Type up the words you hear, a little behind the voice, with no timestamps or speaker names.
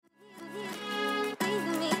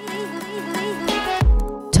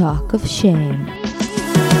Talk of Shame.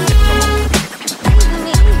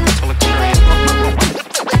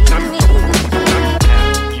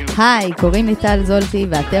 היי, קוראים לי טל זולטי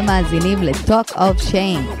ואתם מאזינים ל-Talk of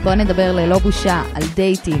Shame. בואו נדבר ללא בושה על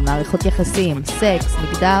דייטים, מערכות יחסים, סקס,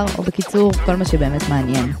 מגדר, או בקיצור, כל מה שבאמת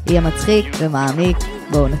מעניין. יהיה מצחיק ומעמיק,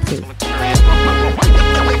 בואו נתחיל.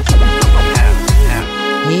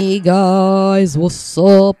 היי גייז, what's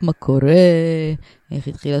up, מה קורה? איך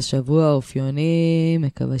התחיל השבוע האופיוני?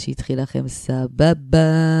 מקווה שהתחיל לכם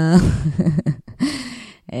סבבה.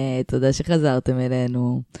 תודה שחזרתם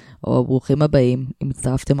אלינו, או ברוכים הבאים, אם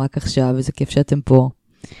הצטרפתם רק עכשיו, איזה כיף שאתם פה.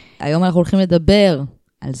 היום אנחנו הולכים לדבר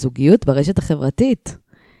על זוגיות ברשת החברתית,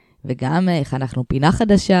 וגם איך אנחנו פינה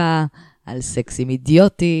חדשה, על סקסים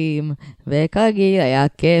אידיוטיים, וכרגיל היה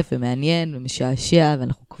כיף ומעניין ומשעשע,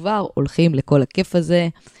 ואנחנו כבר הולכים לכל הכיף הזה,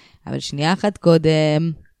 אבל שנייה אחת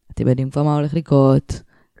קודם, אתם יודעים כבר מה הולך לקרות,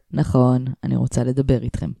 נכון, אני רוצה לדבר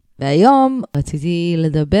איתכם. והיום רציתי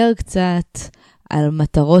לדבר קצת על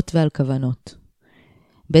מטרות ועל כוונות.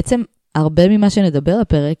 בעצם הרבה ממה שנדבר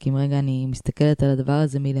הפרק, אם רגע אני מסתכלת על הדבר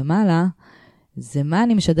הזה מלמעלה, זה מה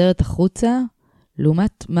אני משדרת החוצה,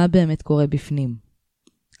 לעומת מה באמת קורה בפנים.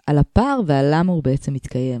 על הפער ועל למה הוא בעצם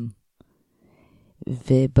מתקיים.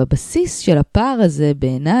 ובבסיס של הפער הזה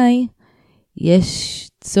בעיניי, יש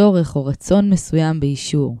צורך או רצון מסוים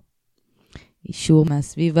באישור. אישור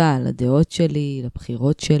מהסביבה, לדעות שלי,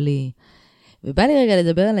 לבחירות שלי. ובא לי רגע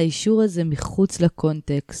לדבר על האישור הזה מחוץ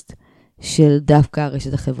לקונטקסט של דווקא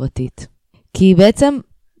הרשת החברתית. כי בעצם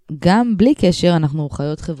גם בלי קשר אנחנו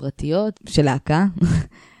חיות חברתיות של להקה.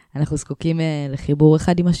 אנחנו זקוקים לחיבור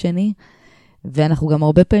אחד עם השני. ואנחנו גם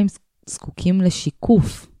הרבה פעמים זקוקים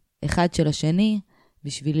לשיקוף אחד של השני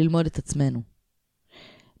בשביל ללמוד את עצמנו.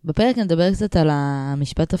 בפרק נדבר קצת על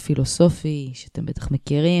המשפט הפילוסופי שאתם בטח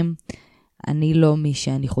מכירים. אני לא מי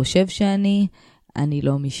שאני חושב שאני, אני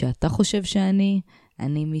לא מי שאתה חושב שאני,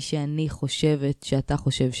 אני מי שאני חושבת שאתה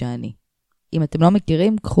חושב שאני. אם אתם לא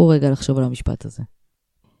מכירים, קחו רגע לחשוב על המשפט הזה.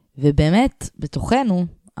 ובאמת, בתוכנו,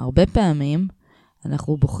 הרבה פעמים,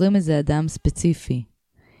 אנחנו בוחרים איזה אדם ספציפי.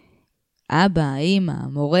 אבא, אמא,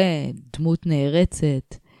 מורה, דמות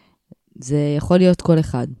נערצת, זה יכול להיות כל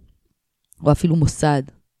אחד, או אפילו מוסד.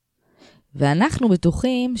 ואנחנו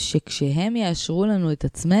בטוחים שכשהם יאשרו לנו את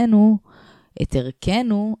עצמנו, את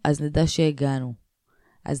ערכנו, אז נדע שהגענו.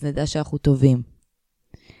 אז נדע שאנחנו טובים.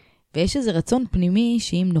 ויש איזה רצון פנימי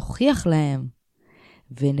שאם נוכיח להם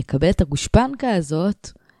ונקבל את הגושפנקה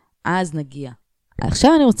הזאת, אז נגיע.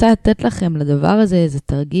 עכשיו אני רוצה לתת לכם לדבר הזה איזה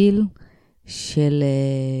תרגיל של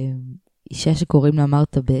אישה שקוראים לה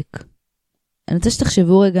מרתה בק. אני רוצה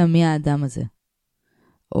שתחשבו רגע מי האדם הזה,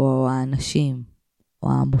 או האנשים,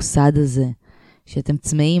 או המוסד הזה, שאתם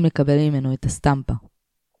צמאים לקבל ממנו את הסטמפה.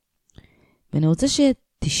 ואני רוצה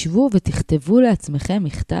שתשבו ותכתבו לעצמכם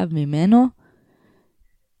מכתב ממנו,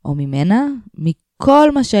 או ממנה,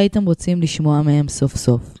 מכל מה שהייתם רוצים לשמוע מהם סוף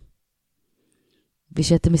סוף.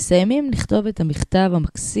 ושאתם מסיימים לכתוב את המכתב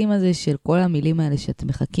המקסים הזה של כל המילים האלה שאתם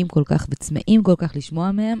מחכים כל כך וצמאים כל כך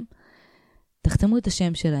לשמוע מהם, תחתמו את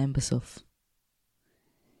השם שלהם בסוף.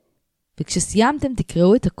 וכשסיימתם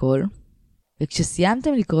תקראו את הכל,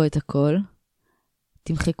 וכשסיימתם לקרוא את הכל,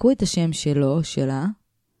 תמחקו את השם שלו או שלה,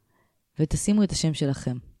 ותשימו את השם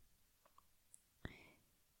שלכם.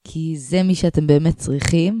 כי זה מי שאתם באמת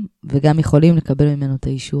צריכים, וגם יכולים לקבל ממנו את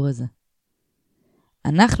האישור הזה.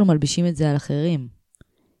 אנחנו מלבישים את זה על אחרים.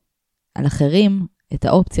 על אחרים, את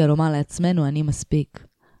האופציה לומר לעצמנו, אני מספיק,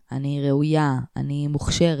 אני ראויה, אני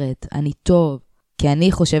מוכשרת, אני טוב, כי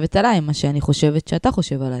אני חושבת עליי מה שאני חושבת שאתה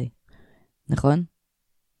חושב עליי. נכון?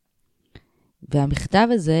 והמכתב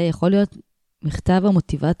הזה יכול להיות מכתב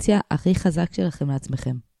המוטיבציה הכי חזק שלכם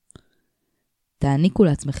לעצמכם. תעניקו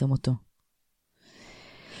לעצמכם אותו.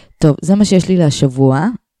 טוב, זה מה שיש לי להשבוע.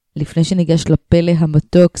 לפני שניגש לפלא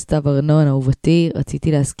המתוק, סתיו ארנון, אהובתי,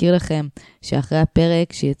 רציתי להזכיר לכם שאחרי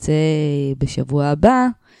הפרק שיצא בשבוע הבא,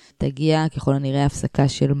 תגיע ככל הנראה הפסקה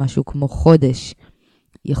של משהו כמו חודש.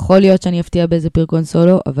 יכול להיות שאני אפתיע באיזה פרקון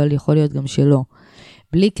סולו, אבל יכול להיות גם שלא.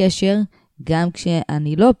 בלי קשר, גם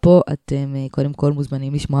כשאני לא פה, אתם קודם כל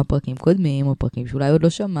מוזמנים לשמוע פרקים קודמים, או פרקים שאולי עוד לא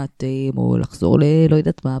שמעתם, או לחזור לא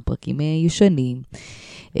יודעת מה, פרקים ישנים.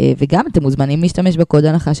 וגם אתם מוזמנים להשתמש בקוד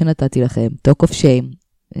הנחה שנתתי לכם, Talk of Shame,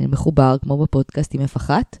 מחובר כמו בפודקאסט עם F1,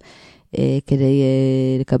 כדי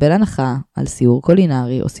לקבל הנחה על סיור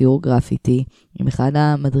קולינרי או סיור גרפיטי, עם אחד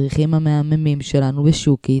המדריכים המהממים שלנו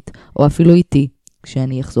בשוקית, או אפילו איתי,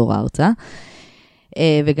 כשאני אחזור ארצה.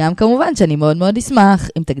 וגם כמובן שאני מאוד מאוד אשמח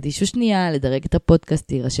אם תקדישו שנייה לדרג את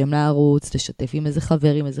הפודקאסט, להירשם לערוץ, לשתף עם איזה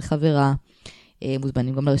חבר, עם איזה חברה.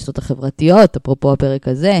 מוזמנים גם לרשתות החברתיות, אפרופו הפרק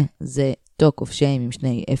הזה, זה Talk of Shame עם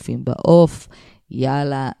 2 F'ים באוף.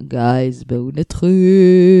 יאללה, גייז, בואו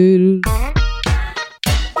נתחיל.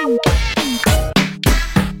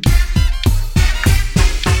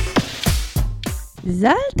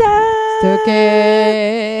 זלטה! סטוקי!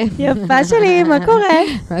 יפה שלי, מה קורה?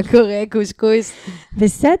 מה קורה, קושקוש?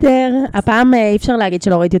 בסדר, הפעם אי אפשר להגיד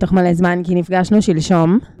שלא ראיתי אותך מלא זמן, כי נפגשנו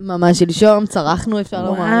שלשום. ממש שלשום, צרחנו, אפשר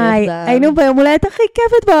לומר. וואי, היינו ביום הולדת הכי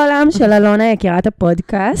כיפת בעולם של אלונה, יקירת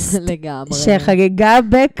הפודקאסט. לגמרי. שחגגה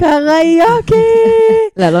בקריוקי.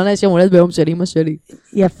 לאלונה יש יום הולדת ביום של אמא שלי.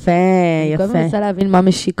 יפה, אני כל הזמן יפה. מנסה להבין מה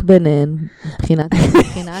משיק ביניהן, מבחינה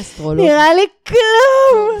אסטרולוגית. נראה לי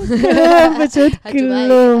כלום, כלום, פשוט התשובה היא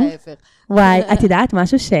כלום. ההפך. וואי, את יודעת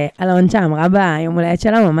משהו שאלונצ'ה אמרה ביום הולדת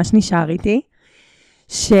שלה, ממש נשאר איתי,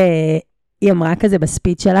 שהיא אמרה כזה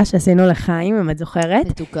בספיץ שלה שעשינו לחיים, אם את זוכרת,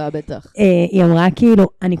 מתוקה בטח. היא אמרה כאילו,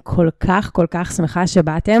 אני כל כך שמחה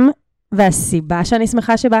שבאתם, והסיבה שאני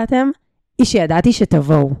שמחה שבאתם, היא שידעתי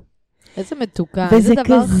שתבואו. איזה מתוקה, איזה דבר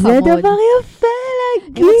חמוד. וזה כזה דבר יפה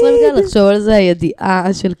להגיד. אם צריכים כדי לחשוב על זה,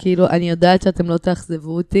 הידיעה של כאילו, אני יודעת שאתם לא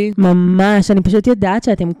תאכזבו אותי. ממש, אני פשוט יודעת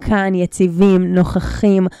שאתם כאן יציבים,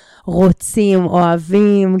 נוכחים, רוצים,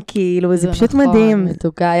 אוהבים, כאילו, זה פשוט מדהים.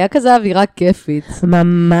 מתוקה, היה כזה אווירה כיפית.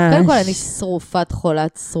 ממש. קודם כל, אני שרופת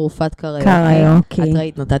חולת, שרופת קריוקי. קריוקי. את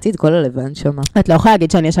ראית, נתתי את כל הלבן שמה. את לא יכולה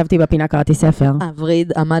להגיד שאני ישבתי בפינה, קראתי ספר.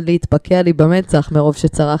 הווריד עמד להתפקע לי במצח מרוב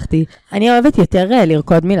שצרחתי. אני אוהבת יותר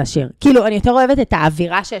לרקוד מלשיר. כאילו, אני יותר אוהבת את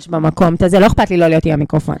האווירה שיש במקום. זה לא אכפת לי לא להיות עם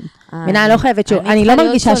המיקרופון. מינה, אני לא חייבת שהוא, אני לא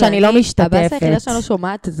מרגישה שאני לא משתתפת. הבאסה היחידה שאני לא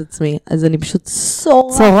שומעת את עצמי, אז אני פשוט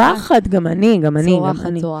צורחת. צורחת, גם אני.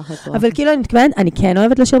 צורחת. אבל כאילו, אני מתכוונת, אני כן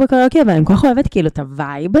אוהבת לשיר בקריוקי, אבל אני כל כך אוהבת כאילו את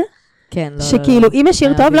הווייב. כן, לא. שכאילו, אם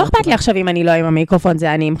השיר טוב, לא אכפת לי עכשיו אם אני לא עם המיקרופון,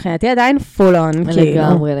 זה אני מבחינתי עדיין פול און,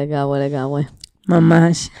 כאילו. לגמרי.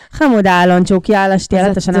 ממש. חמודה, אלון צ'וקי, יאללה, שתהיה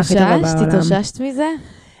לה את השנה הכי טובה בעולם. תתאוששת מזה?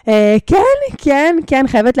 כן,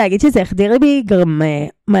 חייבת להגיד שזה החדיר בי גם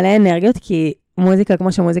מלא אנרגיות, כי מוזיקה,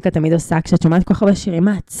 כמו שמוזיקה תמיד עושה, כשאת שומעת כל כך הרבה שירים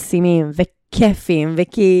מעצימים וכיפים,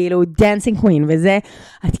 וכאילו דנסינג קווין וזה,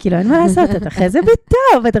 את כאילו אין מה לעשות, את אחרי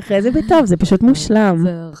זה בטוב, זה פשוט מושלם.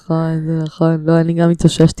 זה נכון, לא, אני גם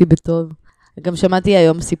התאוששתי בטוב. גם שמעתי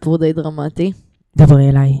היום סיפור די דרמטי. דברי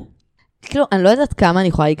אליי. כאילו, אני לא יודעת כמה אני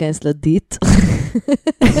יכולה להיכנס לדיט,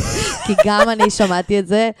 כי גם אני שמעתי את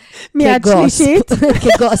זה מיד שלישית.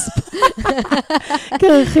 כגוספ.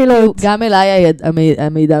 כרכילות. גם אליי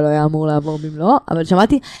המידע לא היה אמור לעבור במלוא, אבל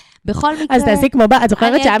שמעתי בכל מקרה. אז תעשי כמו את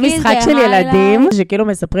זוכרת שהיה משחק של ילדים, שכאילו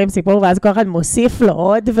מספרים סיפור, ואז כל אחד מוסיף לו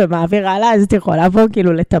עוד ומעביר הלאה, אז את יכולה פה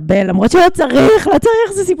כאילו לטבל, למרות שלא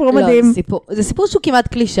צריך, זה סיפור מדהים. זה סיפור שהוא כמעט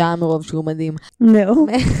קלישה מרוב שהוא מדהים. נו.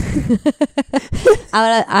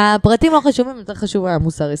 אבל הפרטים לא חשובים, יותר חשוב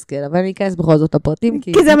המוסר השכל, אבל אני אכנס בכל זאת לפרטים,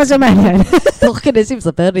 כי זה מה שמעניין. תוך כדי שהיא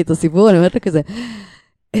מספרת לי את הסיפור, אני אומרת לה כזה,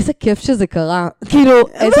 איזה כיף שזה קרה, כאילו,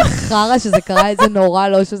 איזה חרה שזה קרה, איזה נורא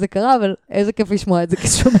לא שזה קרה, אבל איזה כיף לשמוע את זה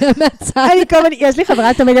כשומע מהצד. יש לי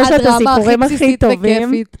חברה, תמיד יש לה את הסיפורים הכי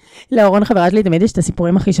טובים. לאורון חברה שלי, תמיד יש את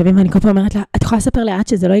הסיפורים הכי שווים, ואני כל פעם אומרת לה, את יכולה לספר לאט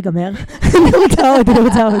שזה לא ייגמר? אני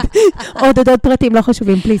רוצה עוד פרטים לא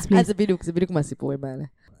חשובים, פליז. אז זה בדיוק מהסיפורים האלה.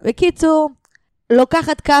 בקיצור,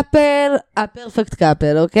 לוקחת קאפל, הפרפקט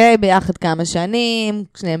קאפל, אוקיי? ביחד כמה שנים,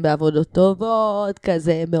 שניהם בעבודות טובות,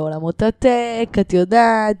 כזה בעולמות הטק, את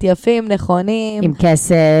יודעת, יפים, נכונים. עם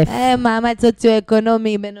כסף. מעמד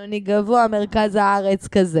סוציו-אקונומי, בינוני גבוה, מרכז הארץ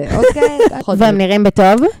כזה, אוקיי? והם נראים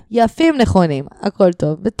בטוב? יפים, נכונים, הכל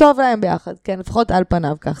טוב. בטוב להם ביחד, כן, לפחות על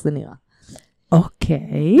פניו, כך זה נראה.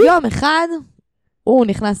 אוקיי. יום אחד, הוא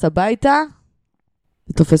נכנס הביתה,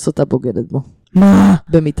 ותופס אותה בוגדת בו. מה?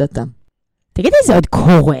 במיטתם. תגידי, זה עוד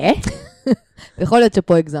קורה? יכול להיות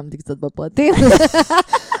שפה הגזמתי קצת בפרטים.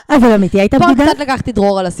 אבל אמיתי, הייתה בגידה? פה קצת לקחתי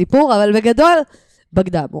דרור על הסיפור, אבל בגדול,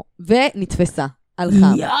 בגדה בו. ונתפסה,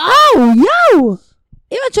 הלכה. יאו!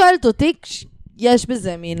 אם את שואלת אותי, יש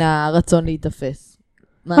בזה מן הרצון להתאפס.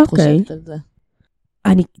 מה את חושבת על זה?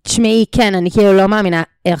 תשמעי, כן, אני כאילו לא מאמינה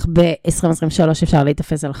איך ב-2023 אפשר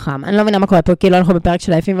להתאפס על חם. אני לא מבינה מה קורה פה, כאילו אנחנו בפרק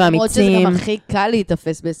של היפים והאמיצים. למרות שזה גם הכי קל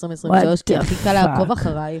להתאפס ב-2023, כי הכי קל לעקוב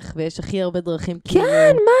אחרייך, ויש הכי הרבה דרכים כאילו...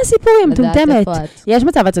 כן, מה הסיפור? היא מטומטמת. יש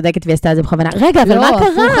מצב, את צודקת והיא עשתה את זה בכוונה. רגע, אבל מה קרה?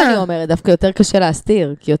 לא, הפוך אני אומרת, דווקא יותר קשה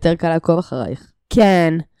להסתיר, כי יותר קל לעקוב אחרייך.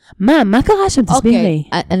 כן. מה קרה שם? תסביר לי.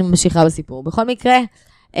 אני ממשיכה בסיפור. בכל מקרה,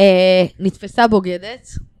 נתפסה בוגדת,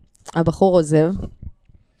 הבחור עוזב,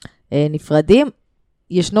 נפרדים,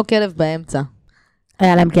 ישנו כלב באמצע.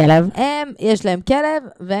 היה להם כלב? יש להם כלב,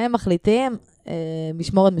 והם מחליטים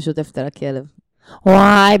משמורת משותפת על הכלב.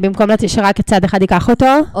 וואי, במקום שרק הצד אחד ייקח אותו?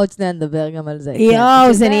 עוד שניה נדבר גם על זה.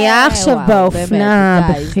 יואו, זה נהיה עכשיו באופנה,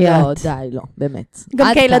 בחייאת. לא, די, לא, באמת.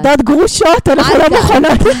 גם כילדות גרושות, אנחנו לא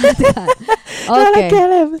מוכנות. אוקיי. לא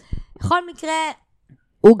לכלב. בכל מקרה,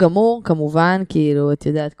 הוא גמור, כמובן, כאילו, את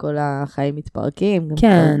יודעת, כל החיים מתפרקים, גם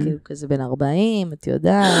כן. כאילו כזה בין 40, את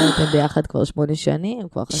יודעת, הם ביחד כבר 8 שנים,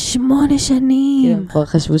 8 שנים. כאילו, הם כבר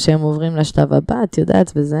חשבו שהם עוברים לשלב הבא, את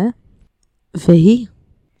יודעת, וזה. והיא,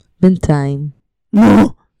 בינתיים,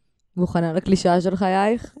 מוכנה לקלישאה של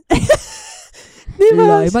חייך?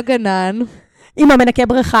 לא עם הגנן. עם המנקה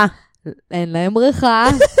בריכה. אין להם בריכה.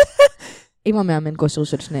 עם המאמן כושר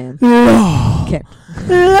של שניהם. לא. כן.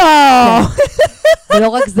 לא. ולא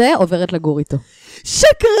רק זה, עוברת לגור איתו.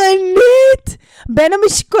 שקרנית! בין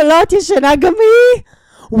המשקולות ישנה גם היא.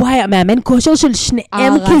 וואי, המאמן כושר של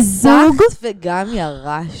שניהם כזוג. הרצחת וגם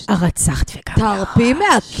ירשת. הרצחת וגם תרפי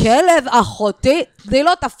מהכלב, אחותי. תני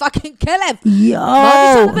לו את הפאקינג כלב. יואו.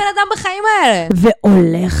 מה נשאר לבן אדם בחיים האלה?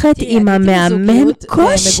 והולכת עם המאמן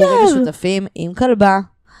כושר. מגורים משותפים עם כלבה,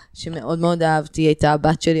 שמאוד מאוד אהבתי, הייתה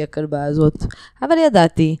הבת שלי הכלבה הזאת. אבל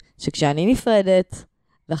ידעתי שכשאני נפרדת,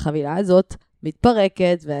 והחבילה הזאת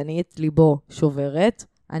מתפרקת, ואני את ליבו שוברת,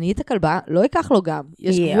 אני את הכלבה, לא אקח לו גם.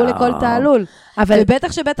 יש גבול לכל תעלול.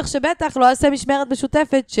 ובטח שבטח לא אעשה משמרת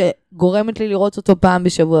משותפת, שגורמת לי לראות אותו פעם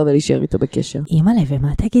בשבוע ולהישאר איתו בקשר. אימא'לה,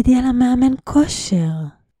 ומה תגידי על המאמן כושר?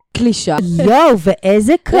 קלישה. יואו,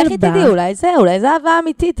 ואיזה כלבה. לכי תדעי, אולי זה אהבה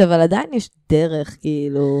אמיתית, אבל עדיין יש דרך,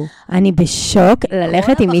 כאילו. אני בשוק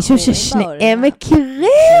ללכת עם מישהו ששניהם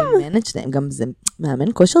מכירים. מאמן שניהם, גם זה, מאמן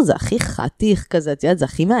כושר זה הכי חתיך כזה, את יודעת, זה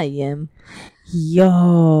הכי מאיים.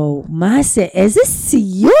 יואו, מה זה? איזה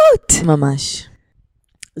סיוט. ממש.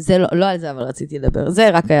 זה לא על זה, אבל רציתי לדבר. זה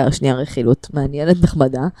רק היה שנייה רכילות, מעניינת,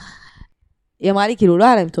 נחמדה. היא אמרה לי, כאילו, לא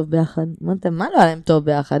היה להם טוב ביחד. אמרתי, מה לא היה להם טוב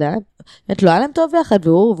ביחד? לא היה להם טוב ביחד,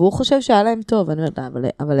 והוא חושב שהיה להם טוב. אני אומרת,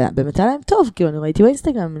 אבל באמת היה להם טוב, כאילו, אני ראיתי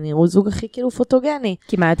באינסטגרם, הם נראו זוג הכי כאילו פוטוגני.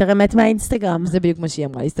 כי מה יותר אמת מהאינסטגרם? זה בדיוק מה שהיא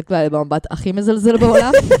אמרה, היא הסתכלה עליה במבט הכי מזלזל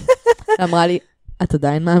בעולם. אמרה לי, את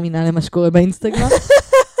עדיין מאמינה למה שקורה באינסטגרם?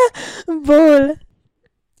 בול.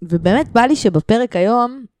 ובאמת בא לי שבפרק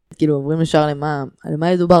היום, כאילו עוברים ישר על מה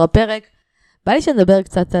ידובר הפרק, בא לי שנדבר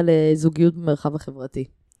קצת על זוגיות במרחב החברתי.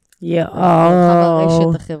 יואו. במרחב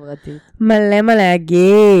הרשת החברתית. מלא מה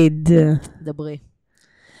להגיד. דברי.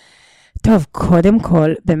 טוב, קודם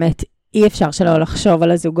כל, באמת, אי אפשר שלא לחשוב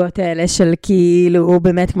על הזוגות האלה של כאילו,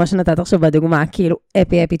 באמת, כמו שנתת עכשיו בדוגמה, כאילו,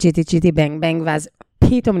 אפי, אפי, צ'יטי, צ'יטי, בנג, בנג, ואז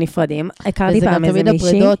פתאום נפרדים. הכרתי פעם איזה מישהי. וזה גם תמיד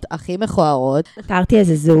הפרידות הכי מכוערות. הכרתי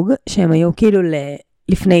איזה זוג שהם היו כאילו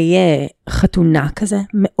לפני חתונה כזה,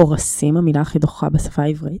 מאורסים, המילה הכי דוחה בשפה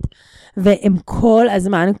העברית, והם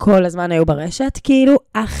כל הזמן היו ברשת, כאילו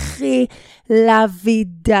הכי לוי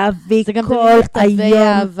דווי, זה גם כל תמיד מכתבי היום.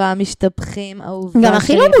 אהבה, משתפכים, אהובה. גם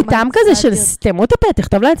הכי לא מותם כזה של סתמו את הפתק,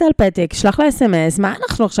 תכתוב לה את זה על פתק, שלח לה אס-אמס, מה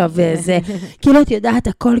אנחנו עכשיו זה, כאילו את יודעת,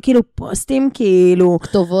 הכל כאילו פוסטים, כאילו,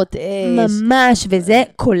 כתובות אש. ממש, וזה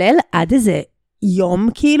כולל עד איזה יום,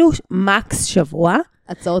 כאילו, מקס שבוע,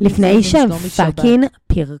 לפני שהם פאקינג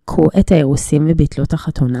פירקו את האירוסים וביטלו את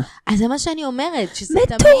החתונה. אז זה מה שאני אומרת, שזה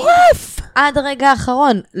מטורף! תמיד עד הרגע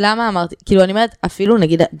האחרון. למה אמרתי? כאילו אני אומרת, אפילו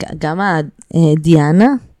נגיד, גם דיאנה,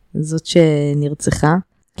 זאת שנרצחה,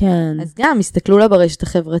 כן. אז גם הסתכלו לה ברשת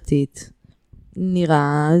החברתית,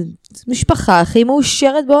 נראה משפחה הכי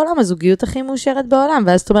מאושרת בעולם, הזוגיות הכי מאושרת בעולם,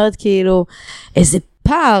 ואז זאת אומרת כאילו, איזה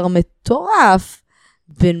פער מטורף,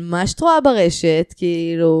 בין מה שאת רואה ברשת,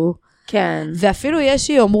 כאילו, כן. ואפילו יש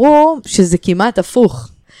שיאמרו שזה כמעט הפוך.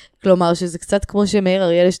 כלומר, שזה קצת כמו שמאיר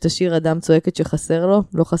אריאל יש את השיר אדם צועקת שחסר לו,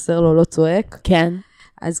 לא חסר לו, לא צועק. כן.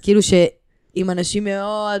 אז כאילו שאם אנשים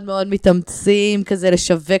מאוד מאוד מתאמצים כזה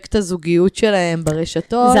לשווק את הזוגיות שלהם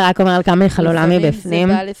ברשתות. זה רק אומר על כמה חלולה מבפנים. לפעמים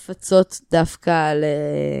זה בא לפצות דווקא על,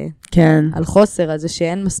 כן. על חוסר, על זה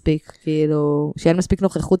שאין מספיק, כאילו, שאין מספיק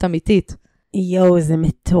נוכחות אמיתית. יואו, זה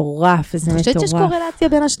מטורף, זה מטורף. אני חושבת שיש קורלציה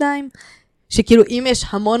בין השניים. שכאילו אם יש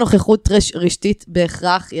המון נוכחות רשתית,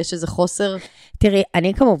 בהכרח יש איזה חוסר. תראי,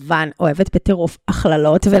 אני כמובן אוהבת בטירוף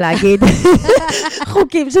הכללות ולהגיד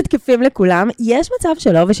חוקים שתקפים לכולם. יש מצב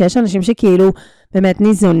שלא, ושיש אנשים שכאילו באמת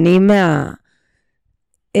ניזונים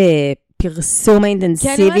מהפרסום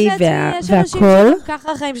האינטנסיבי והכל. יש אנשים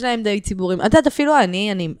שככה החיים שלהם די ציבוריים. את יודעת, אפילו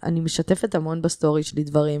אני משתפת המון בסטורי שלי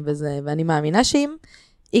דברים וזה, ואני מאמינה שאם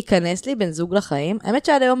ייכנס לי בן זוג לחיים, האמת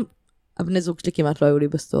שעד היום הבני זוג שלי כמעט לא היו לי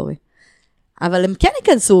בסטורי. אבל הם כן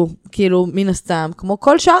ייכנסו, כאילו, מן הסתם, כמו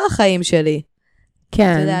כל שאר החיים שלי.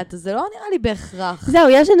 כן. את יודעת, זה לא נראה לי בהכרח. זהו,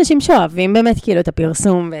 יש אנשים שאוהבים באמת כאילו את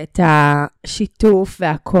הפרסום ואת השיתוף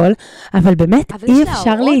והכל, אבל באמת אי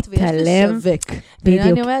אפשר להתעלם.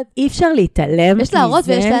 בדיוק, אי אפשר להתעלם. יש להראות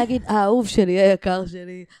ויש להגיד, האהוב שלי, היקר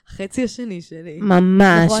שלי, החצי השני שלי.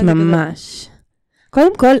 ממש, ממש.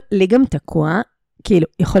 קודם כל, לי גם תקוע, כאילו,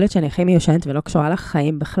 יכול להיות שאני הכי מיושנת ולא קשורה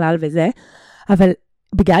לחיים בכלל וזה, אבל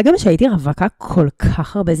בגלל גם שהייתי רווקה כל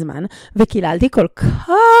כך הרבה זמן, וקיללתי כל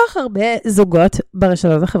כך הרבה זוגות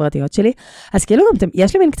ברשתות החברתיות שלי, אז כאילו גם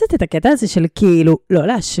יש לי מין קצת את הקטע הזה של כאילו לא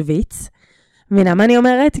להשוויץ, מבינה מה אני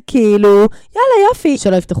אומרת? כאילו, יאללה יופי.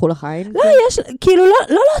 שלא יפתחו לך עין? לא, יש, כאילו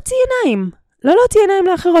לא להוציא עיניים. לא להוציא עיניים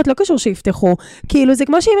לאחרות, לא קשור שיפתחו. כאילו, זה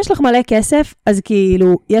כמו שאם יש לך מלא כסף, אז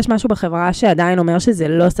כאילו, יש משהו בחברה שעדיין אומר שזה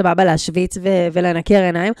לא סבבה להשוויץ ולנקר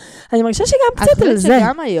עיניים. אני מרגישה שגם קצת על זה. את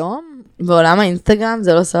חושבת שגם היום, בעולם האינסטגרם,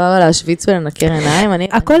 זה לא סבבה להשוויץ ולנקר עיניים?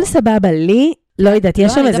 הכל סבבה לי, לא יודעת,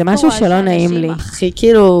 יש שם איזה משהו שלא נעים לי. הכי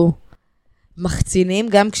כאילו מחצינים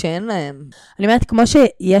גם כשאין להם. אני אומרת, כמו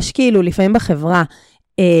שיש כאילו לפעמים בחברה,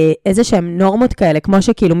 איזה שהם נורמות כאלה, כמו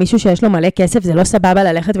שכאילו מישהו שיש לו מלא כסף, זה לא סבבה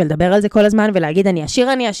ללכת ולדבר על זה כל הזמן, ולהגיד אני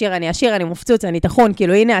עשיר, אני מופצוץ, אני תחון,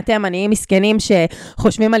 כאילו הנה אתם עניים מסכנים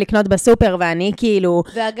שחושבים על לקנות בסופר, ואני כאילו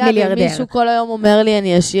ואגב, מיליארדר. ואגב, אם מישהו כל היום אומר לי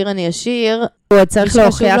אני עשיר, הוא צריך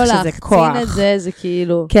להוכיח שזה כוח. להחצין את זה, זה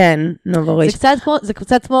כאילו... כן, נובוריש. זה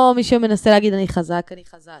קצת כמו מי שמנסה להגיד אני חזק.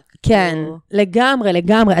 כן, לגמרי.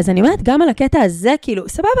 אז אני אומרת, גם על הקטע הזה, כאילו,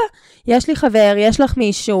 סבבה, יש לי חבר, יש לך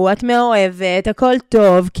מישהו, את מאוהבת, הכל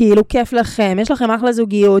טוב, כאילו, כיף לכם, יש לכם אחלה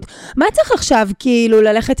זוגיות. מה צריך עכשיו, כאילו,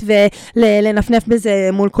 ללכת ולנפנף בזה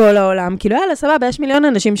מול כל העולם? כאילו, יאללה, סבבה, יש מיליון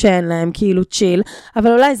אנשים שאין להם, כאילו, צ'יל,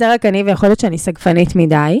 אבל אולי זה רק אני, ויכול להיות שאני סגפנית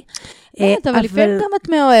מדי. אבל לפעמים גם את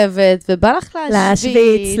מאוהבת, ובא לך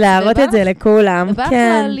להשוויץ, להראות את זה לכולם, ובא לך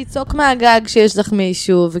לצעוק מהגג שיש לך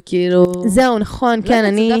מישהו, וכאילו... זהו, נכון, כן,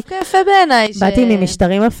 אני... זה דווקא יפה בעיניי. באתי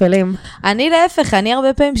ממשטרים אפלים. אני להפך, אני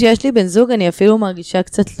הרבה פעמים שיש לי בן זוג, אני אפילו מרגישה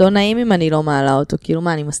קצת לא נעים אם אני לא מעלה אותו. כאילו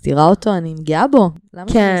מה, אני מסתירה אותו? אני מגיעה בו? למה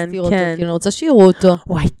שאני מסתיר אותו? כאילו אני רוצה שיראו אותו.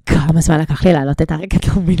 וואי, כמה זמן לקח לי להעלות את הרקע, את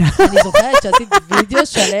לא מבינה. אני זוכרת שעשית וידאו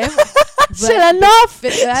שלם, של הנוף,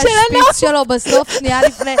 והשפיץ שלו בסוף שנייה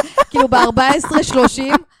לפני, כאילו ב-14.30,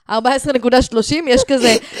 14.30, יש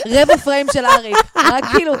כזה רבע פריים של אריק. רק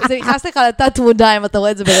כאילו, זה נכנס לך לתת מודע, אם אתה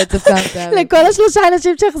רואה את זה ברצף כמה פעמים. לכל השלושה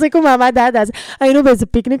אנשים שהחזיקו מעמד עד אז, היינו באיזה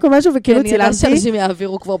פיקניק או משהו, וכאילו צילמתי... אני יודעת שאנשים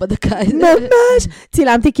יעבירו כבר בדקה. ממש.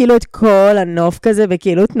 צילמתי כאילו את כל הנוף כזה,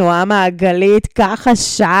 וכאילו תנועה מעגלית, ככה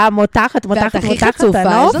שעה, מותחת ואת הכי חצופה,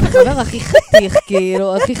 יש לך חבר הכי חתיך,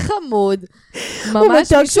 כאילו, הכי חמוד.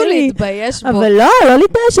 ממש מישהו להתבייש בו. אבל לא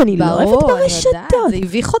להתבייש, אני לא אוהבת ברשתות. זה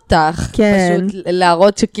הביך אותך. פשוט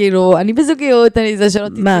להראות שכאילו, אני בזוגיות, אני זה שלא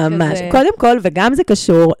תצא כזה. ממש. קודם כל, וגם זה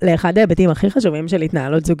קשור לאחד ההיבטים הכי חשובים של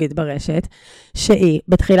התנהלות זוגית ברשת, שהיא,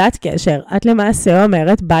 בתחילת קשר, את למעשה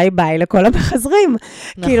אומרת ביי ביי לכל המחזרים.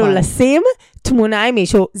 כאילו, לשים תמונה עם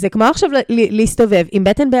מישהו, זה כמו עכשיו להסתובב עם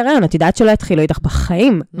בטן בהיריון, את יודעת שלא התחילו איתך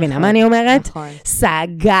בחיים, מבינה מה אני אומרת?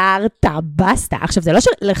 סגרת, בסטה. עכשיו, זה לא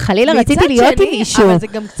שחלילה רציתי להיות עם מישהו. אבל זה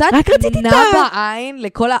גם קצת נע בעין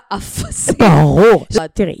לכל האפסים. ברור.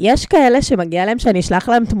 תראי, יש כאלה שמגיע להם שאני אשלח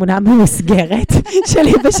להם תמונה ממוסגרת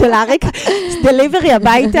שלי ושל אריק, דליברי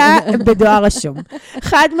הביתה בדואר רשום.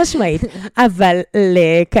 חד משמעית. אבל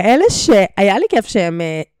לכאלה שהיה לי כיף שהם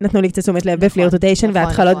נתנו לי קצת תשומת לב בפלירטוטיישן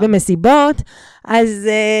והתחלות במסיבות, אז...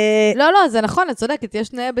 לא, זה נכון, את צודקת, יש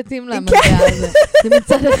שני היבטים למדע הזה. זה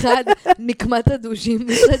מצד אחד, נקמת הדושים,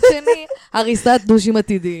 מצד שני, הריסת דושים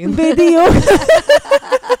עתידיים. בדיוק.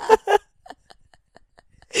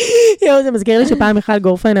 יואו, זה מזכיר לי שפעם מיכל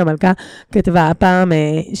גורפיין המלכה כתבה פעם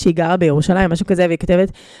שהיא גרה בירושלים, משהו כזה, והיא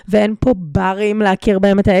כתבת, ואין פה ברים להכיר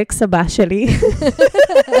בהם את האקס הבא שלי.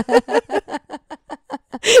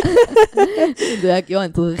 מדויק, יואו,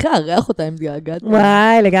 אני צריכה להריח אותה עם דאגת.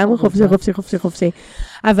 וואי, לגמרי חופשי.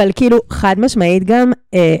 אבל כאילו, חד משמעית גם,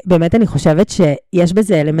 באמת אני חושבת שיש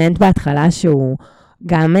בזה אלמנט בהתחלה שהוא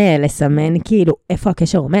גם לסמן כאילו איפה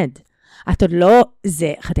הקשר עומד. את עוד לא,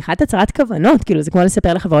 זה חתיכת הצהרת כוונות, כאילו זה כמו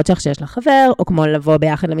לספר לחברות שלך שיש לך חבר, או כמו לבוא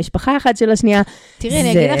ביחד למשפחה אחת של השנייה. תראי,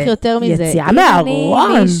 אני אגיד לך יותר מזה. יציאה מהארון.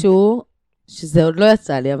 אם אני מישהו, שזה עוד לא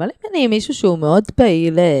יצא לי, אבל אם אני מישהו שהוא מאוד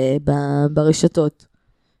פעיל ברשתות,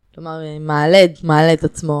 כלומר, מעלה את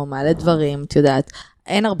עצמו, מעלה דברים, את יודעת,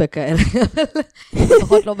 אין הרבה כאלה,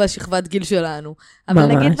 לפחות לא בשכבת גיל שלנו. אבל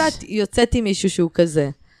נגיד ואת יוצאת עם מישהו שהוא כזה,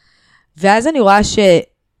 ואז אני רואה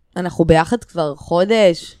שאנחנו ביחד כבר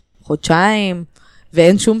חודשיים,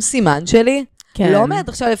 ואין שום סימן שלי. כן. לא אומרת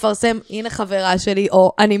עכשיו לפרסם, הנה חברה שלי,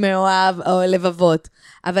 או אני מאוהב, או לבבות.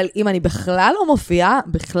 אבל אם אני בכלל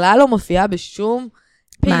לא מופיעה בשום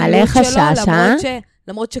פעילות שלו,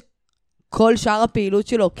 למרות שכל שאר הפעילות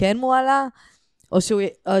שלו כן מועלה, או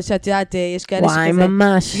שאת יודעת, יש כאלה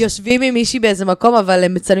שכזה, יושבים עם מישהי באיזה מקום, אבל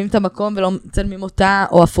הם מצלמים את המקום ולא מצלמים אותה,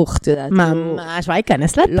 או הפוך, את יודעת. ממש, וואי,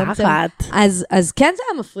 כנס לתחת. אז כן זה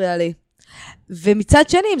היה מפריע לי. ומצד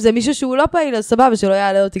שני, אם זה מישהו שהוא לא פעיל, אז סבבה, שלא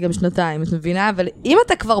יעלה אותי גם שנתיים, את מבינה? אבל אם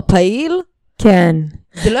אתה כבר פעיל, כן.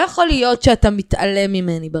 זה לא יכול להיות שאתה מתעלם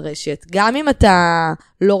ממני ברשת, גם אם אתה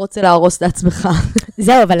לא רוצה להרוס את עצמך.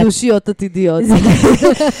 זהו, אבל... דושיות עתידיות.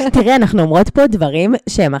 תראה, אנחנו אומרות פה דברים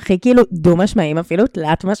שהם הכי כאילו דו-משמעיים, אפילו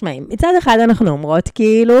תלת משמעיים. מצד אחד אנחנו אומרות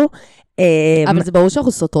כאילו... אבל זה ברור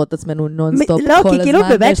שאנחנו סותרות את עצמנו נונסטופ כל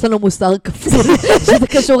הזמן, ויש לנו מוסר כפול, שזה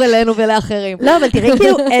קשור אלינו ולאחרים. לא, אבל תראי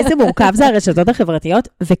כאילו איזה מורכב זה הרשתות החברתיות,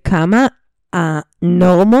 וכמה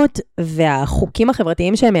הנורמות והחוקים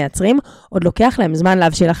החברתיים שהם מייצרים, עוד לוקח להם זמן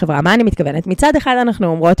להבשיל לחברה. מה אני מתכוונת? מצד אחד אנחנו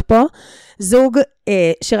אומרות פה, זוג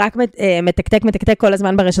שרק מתקתק כל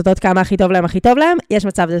הזמן ברשתות כמה הכי טוב להם, יש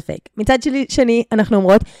מצב זה פייק. מצד שני, אנחנו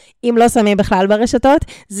אומרות, אם לא שמים בכלל ברשתות,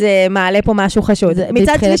 זה מעלה פה משהו חשוד.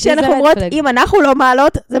 מצד שלישי אנחנו אומרות, אם אנחנו לא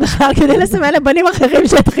מעלות, זה בכלל כדי לסמן לבנים אחרים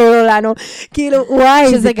שהתחילו לנו. כאילו, וואי,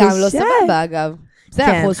 זה קשה. שזה גם לא סבבה, אגב. זה,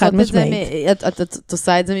 אנחנו עושות את זה, את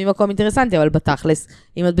עושה את זה ממקום אינטרסנטי, אבל בתכלס,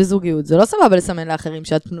 אם את בזוגיות, זה לא סבבה לסמן לאחרים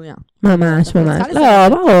שאת פנויה. ממש.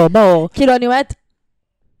 לא, ברור. כאילו, אני אומרת,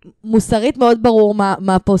 מוסרית מאוד ברור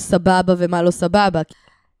מה פה סבבה ומה לא סבבה.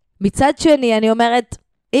 מצד שני, אני אומרת,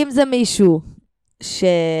 אם זה מישהו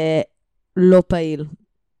שלא פעיל,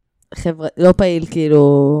 לא פעיל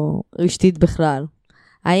כאילו רשתית בכלל,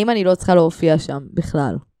 האם אני לא צריכה להופיע שם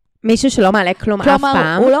בכלל? מישהו שלא מעלה כלום אף פעם.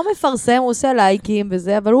 כלומר, הוא לא מפרסם, הוא עושה לייקים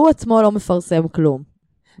וזה, אבל הוא עצמו לא מפרסם כלום.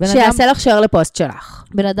 שיעשה לך שייר לפוסט שלך.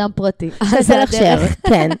 בן אדם פרטי. שיעשה לך שייר,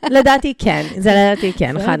 כן. לדעתי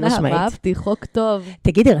כן, חד משמעית. אהבתי, חוק טוב.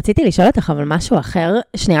 תגידי, רציתי לשאול אותך, אבל משהו אחר,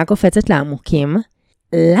 שנייה קופצת לעמוקים.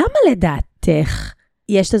 למה לדעתך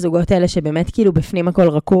יש את הזוגות האלה שבאמת כאילו בפנים הכל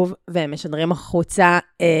רקוב, והם משדרים החוצה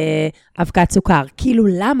אבקת סוכר? כאילו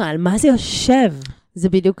למה? על מה זה יושב? זה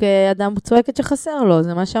בדיוק אדם צועקת שחסר לו,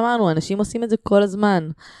 זה מה שאמרנו, אנשים עושים את זה כל הזמן.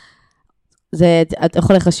 זה, אתה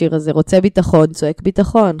יכול לשיר הזה, רוצה ביטחון, צועק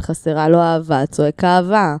ביטחון, חסרה לו אהבה, צועק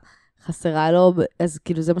אהבה, חסרה לו, אז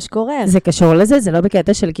כאילו זה מה שקורה. זה קשור לזה? זה לא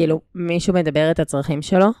בקטע של כאילו מישהו מדבר את הצרכים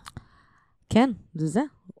שלו? כן, זה.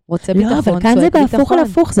 רוצה ביטחון, צועק ביטחון. לא, אבל כאן זה בהפוך על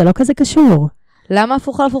הפוך, זה לא כזה קשור. למה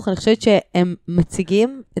הפוך על הפוך? אני חושבת שהם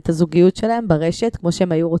מציגים את הזוגיות שלהם ברשת, כמו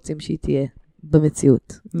שהם היו רוצים שהיא תהיה.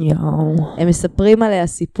 במציאות. הם מספרים עליה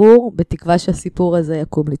סיפור, בתקווה שהסיפור הזה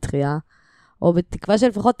יקום לתחייה, או בתקווה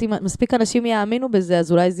שלפחות אם מספיק אנשים יאמינו בזה,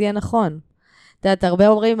 אז אולי זה יהיה נכון. אתה יודעת, הרבה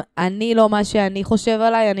אומרים, אני לא מה שאני חושב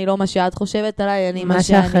עליי, אני לא מה שאת חושבת עליי, אני מה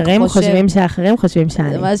שאני חושב. מה שאחרים חושבים שאחרים חושבים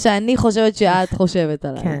שאני. מה שאני חושבת שאת חושבת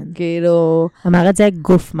עליי. כן. כאילו... אמר את זה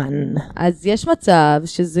גופמן. אז יש מצב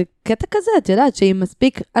שזה קטע כזה, את יודעת, שאם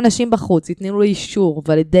מספיק אנשים בחוץ, יתנו לו אישור,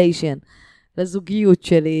 ולידיישן, לזוגיות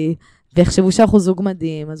שלי, ויחשבו שאנחנו זוג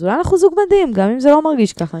מדהים, אז אולי אנחנו זוג מדהים, גם אם זה לא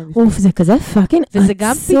מרגיש ככה. אוף, זה כזה פאקינג עצוב. וזה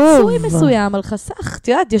גם פיצוי מסוים על חסך. את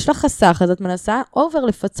יודעת, יש לך חסך, אז את מנסה אובר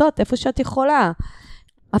לפצות איפה שאת יכולה.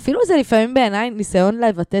 אפילו זה לפעמים בעיניי ניסיון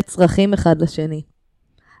לבטא צרכים אחד לשני.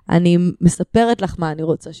 אני מספרת לך מה אני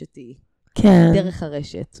רוצה שתהי. כן. דרך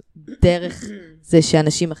הרשת. דרך זה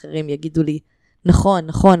שאנשים אחרים יגידו לי, נכון,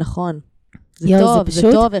 נכון, נכון. זה טוב, זה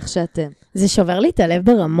טוב איך שאתם. זה שובר לי את הלב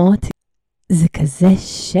ברמות. זה כזה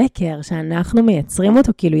שקר שאנחנו מייצרים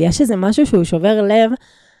אותו, כאילו יש איזה משהו שהוא שובר לב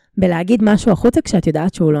בלהגיד משהו החוצה כשאת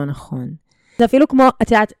יודעת שהוא לא נכון. זה אפילו כמו,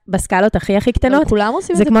 את יודעת, בסקלות הכי קטנות, כולם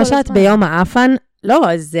עושים את זה כמו שאת ביום האפן, לא,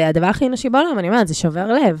 זה הדבר הכי אנושי בעולם, אני אומרת, זה שובר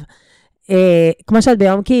לב. כמו שאת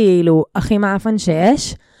ביום כאילו הכי מאפן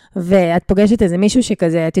שיש, ואת פוגשת איזה מישהו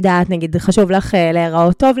שכזה, את יודעת, נגיד, חשוב לך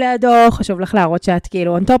להיראות טוב לידו, חשוב לך להראות שאת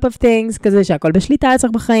כאילו on top of things, כזה שהכל בשליטה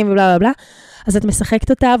אצלך בחיים ובלה בלה בלה, אז את משחקת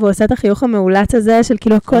אותה ועושה את החיוך המאולץ הזה של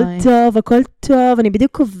כאילו הכל טוב, אני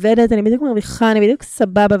בדיוק עובדת, אני בדיוק מרוויחה, אני בדיוק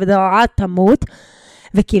סבבה ודרעה תמות,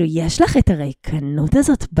 וכאילו יש לך את הריקנות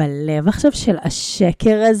הזאת בלב עכשיו של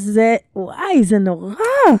השקר הזה, וואי, זה נורא.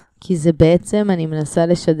 כי זה בעצם, אני מנסה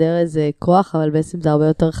לשדר איזה כוח, אבל בעצם זה הרבה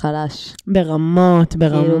יותר חלש. ברמות.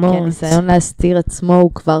 כאילו, כי הניסיון להסתיר עצמו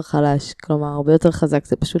הוא כבר חלש. כלומר, הרבה יותר חזק.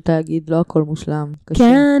 זה פשוט להגיד, לא הכל מושלם.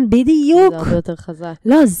 כן, בדיוק. זה הרבה יותר חזק.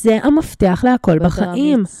 לא, זה המפתח להכל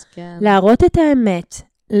בחיים. כן. להראות את האמת.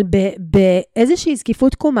 באיזושהי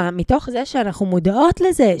זקיפות קומה, מתוך זה שאנחנו מודעות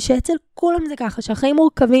לזה, שאצל כולם זה ככה, שהחיים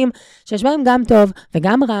מורכבים, שיש בהם גם טוב,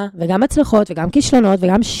 וגם רע, וגם הצלחות, וגם כישלונות,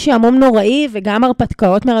 וגם שעמום נוראי, וגם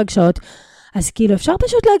הרפתקאות מרגשות. אז כאילו אפשר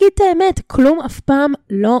פשוט להגיד את האמת, כלום אף פעם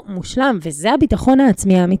לא מושלם, וזה הביטחון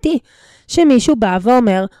העצמי האמיתי. שמישהו בא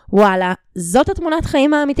ואומר, וואלה, זאת התמונת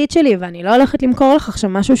חיים האמיתית שלי, ואני לא הולכת למכור לך עכשיו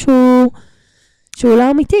משהו שהוא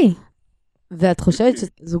לא אמיתי. ואת חושבת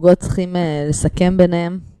שזוגות צריכים לסכם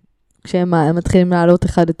ביניהם, כשהם מתחילים לעלות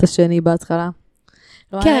אחד את השני בהתחלה?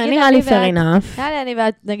 כן, נראה לי fair enough. נראה לי, אני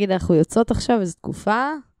ואת, נגיד, אנחנו יוצאות עכשיו איזו תקופה,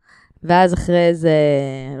 ואז אחרי איזה,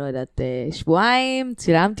 לא יודעת, שבועיים,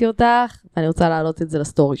 צילמתי אותך, ואני רוצה להעלות את זה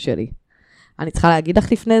לסטורי שלי. אני צריכה להגיד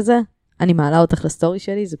לך לפני זה? אני מעלה אותך לסטורי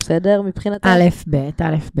שלי, זה בסדר מבחינתך? א'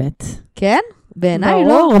 ב'. כן? בעיניי לא.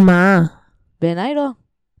 ברור, מה? בעיניי לא.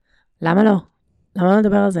 למה לא? למה לא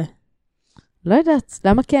לדבר על זה? לא יודעת,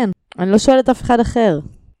 למה כן? אני לא שואלת אף אחד אחר.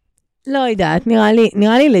 לא יודעת,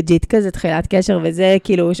 נראה לי לג'יט כזה תחילת קשר, וזה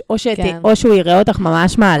כאילו, או שהוא יראה אותך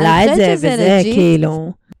ממש מעלה את זה, וזה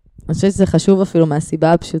כאילו... אני חושבת שזה חשוב אפילו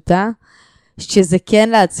מהסיבה הפשוטה, שזה כן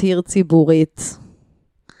להצהיר ציבורית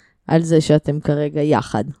על זה שאתם כרגע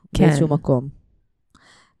יחד, באיזשהו מקום.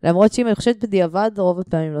 למרות שאם אני חושבת בדיעבד, רוב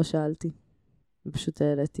הפעמים לא שאלתי. ופשוט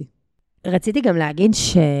העליתי. רציתי גם להגיד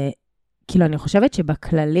כאילו אני חושבת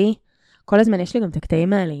שבכללי, כל הזמן יש לי גם את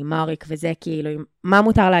הקטעים האלה עם אריק, וזה כאילו, מה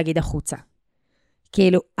מותר להגיד החוצה?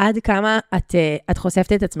 כאילו, עד כמה את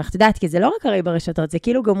חושפת את עצמך, את יודעת, כי זה לא רק הרי ברשתות, זה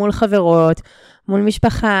כאילו גם מול חברות, מול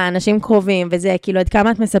משפחה, אנשים קרובים, וזה כאילו, עד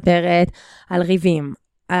כמה את מספרת על ריבים,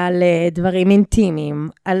 על דברים אינטימיים,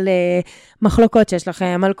 על מחלוקות שיש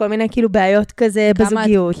לכם, על כל מיני כאילו בעיות כזה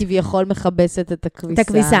בזוגיות. כמה את כביכול מכבסת את הכביסה. את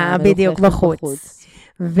הכביסה, בדיוק, בחוץ.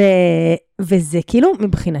 וזה כאילו,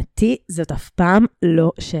 מבחינתי, זאת אף פעם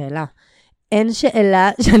לא שאלה. אין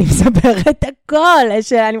שאלה שאני מספרת הכל,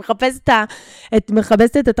 שאני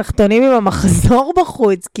מחפשת את התחתונים עם המחזור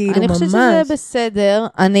בחוץ, כאילו ממש. אני חושבת שזה בסדר.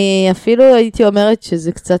 אני אפילו הייתי אומרת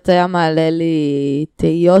שזה קצת היה מעלה לי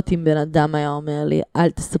תהיות אם בן אדם היה אומר לי,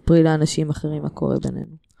 אל תספרי לאנשים אחרים מה קורה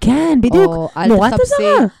בינינו. כן, בדיוק, נורא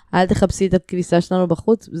תזרה. אל תחפשי את הכביסה שלנו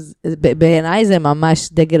בחוץ. בעיניי זה ממש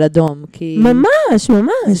דגל אדום. ממש.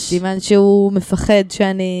 סימן שהוא מפחד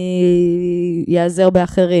שאני יעזר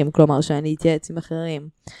באחרים, כלומר שאני אתייעץ עם אחרים.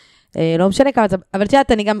 לא משנה כמה, אבל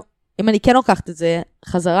תדעת, אני גם, אם אני כן לוקחת את זה,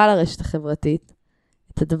 חזרה לרשת החברתית,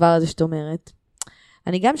 את הדבר הזה שאת אומרת,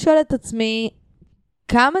 אני גם שואלת את עצמי,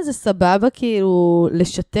 כמה זה סבבה כאילו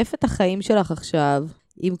לשתף את החיים שלך עכשיו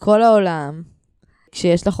עם כל העולם,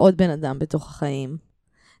 כשיש לך עוד בן אדם בתוך החיים.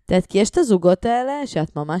 את יודעת, כי יש את הזוגות האלה,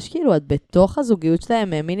 שאת ממש כאילו, את בתוך הזוגיות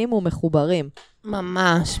שלהם, הם מינימום מחוברים.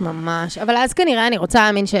 ממש. אבל אז כנראה אני רוצה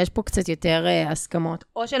להאמין שיש פה קצת יותר הסכמות.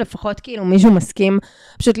 או שלפחות כאילו מישהו מסכים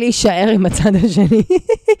פשוט להישאר עם הצד השני.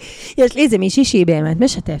 יש לי איזה מישהי שהיא באמת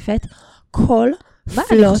משתפת כל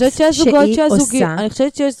פלוט שהיא עושה. אני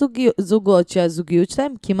חושבת שיש זוגות שהזוגיות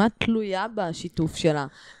שלהם כמעט תלויה בשיתוף שלה.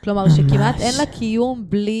 כלומר, שכמעט אין לה קיום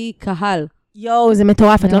בלי קהל. יואו, זה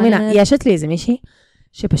מטורף, את לא מבינה. יש אצלי איזה מישהי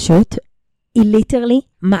שפשוט היא ליטרלי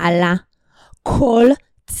מעלה כל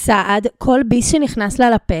צעד, כל ביס שנכנס לה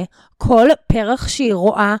לפה, כל פרח שהיא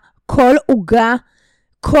רואה, כל עוגה,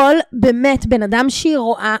 כל באמת בן אדם שהיא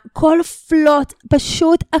רואה, כל פלוט,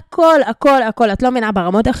 פשוט הכל. את לא מבינה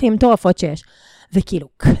ברמות הכי מטורפות שיש. וכאילו,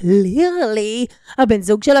 קלירלי, הבן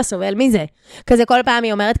זוג שלה סובל מזה. כזה כל פעם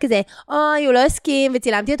היא אומרת כזה, אוי, הוא לא הסכים,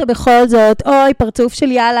 וצילמתי אותו בכל זאת, אוי, פרצוף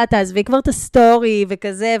של יאללה, תעזבי כבר את הסטורי,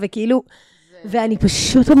 וכזה, וכאילו, ואני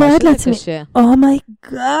פשוט אומרת לעצמי,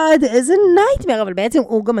 אומייגאד, איזה נייטמר, אבל בעצם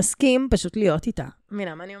הוא גם מסכים פשוט להיות איתה.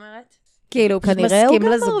 מבינה מה אני אומרת? כאילו, הוא פשוט מסכים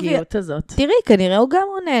לזוגיות הזאת. תראי, כנראה הוא גם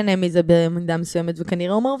נהנה מזה במידה מסוימת,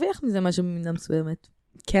 וכנראה הוא מרוויח מזה משהו במידה מסוימת.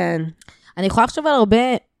 כן. אני יכולה לחשוב על הרבה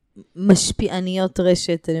משפיעניות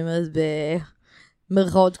רשת, אני אומרת,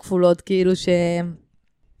 במרכאות כפולות, כאילו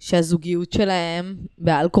שהזוגיות שלהם,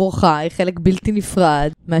 בעל כורחה, היא חלק בלתי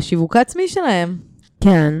נפרד מהשיווק העצמי שלהם.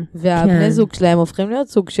 כן. והבני זוג שלהם הופכים להיות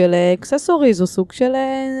סוג של אקססוריז, או סוג של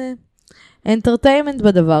אנטרטיימנט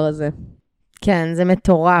בדבר הזה. כן,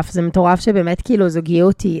 זה מטורף שבאמת כאילו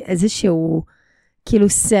זוגיות היא איזשהו כאילו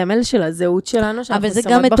סמל של הזהות שלנו, אבל זה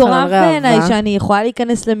גם מטורף בעיניי שאני יכולה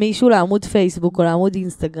להיכנס למישהו לעמוד פייסבוק או לעמוד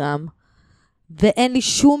אינסטגרם, ואין לי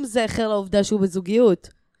שום זכר לעובדה שהוא בזוגיות.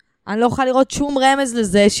 אני לא יכולה לראות שום רמז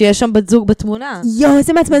לזה שיש שם בת זוג בתמונה. יואו,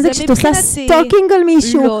 איזה מעצבן זה כשאתה עושה סטוקינג על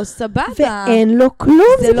מישהו. לא, סבבה. ואין לו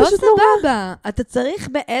כלום, זה לא פשוט נורא. סבבה. אתה צריך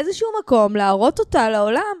באיזשהו מקום להראות אותה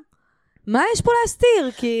לעולם. מה יש פה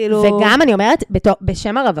להסתיר, כאילו? וגם אני אומרת,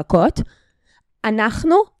 בשם הרווקות,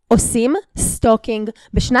 אנחנו עושים סטוקינג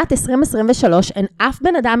בשנת 2023, אין אף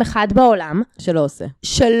בן אדם אחד בעולם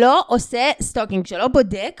שלא עושה סטוקינג, שלא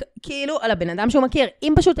בודק כאילו על הבן אדם שהוא מכיר.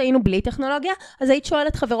 אם פשוט היינו בלי טכנולוגיה, אז היית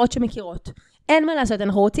שואלת חברות שמכירות. אין מה לעשות,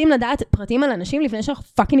 אנחנו רוצים לדעת פרטים על אנשים לפני שאנחנו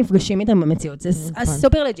פאקינג נפגשים איתם במציאות. זה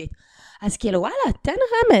סופר לג'יט. אז כאילו, וואלה, תן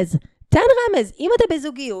רמז, אם אתה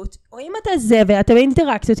בזוגיות, או אם אתה זה, ואתה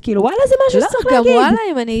באינטראקציות, כאילו, וואלה, זה משהו שצריך להגיד. גם וואלה,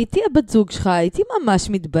 אם אני הייתי הבת זוג שלך, הייתי ממש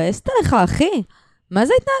מתבאסת עליך, אחי. מה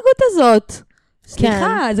זה ההתנהגות הזאת?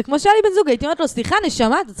 סליחה, זה כמו שהיה לי בן זוג, הייתי אומרת לו, סליחה,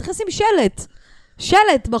 נשמה, אתה צריך לשים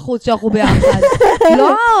שלט בחוץ שאנחנו ביחד.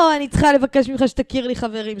 לא, אני צריכה לבקש ממך שתכיר לי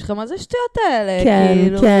חברים שלך, מה זה שטויות האלה?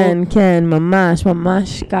 כן,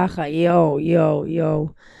 ממש ככה, יואו.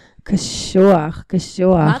 קשוח.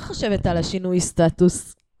 מה את חושבת על השינוי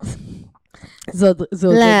סטטוס? זה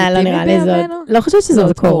לא נראה לי זאת. לא חושבת שזה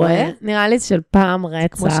עוד קורה. נראה לי זה של פעם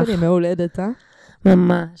רצח. כמו שלי מהולדת,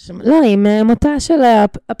 ממש. לא, עם מותה של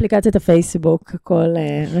אפליקציית הפייסבוק, כל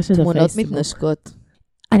רשת הפייסבוק. תמונות מתנשקות.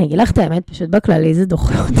 אני אגיד לך את האמת, פשוט בכללי זה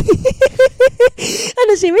דוחה אותי.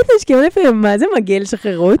 אנשים מתנשקים לפעמים, מה זה מגעיל?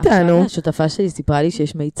 שחררו אותנו. השותפה שלי סיפרה לי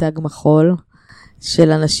שיש מיצג מחול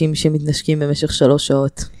של אנשים שמתנשקים במשך 3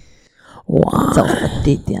 שעות. וואו.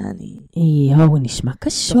 צרפתית, יעני. יואו, נשמע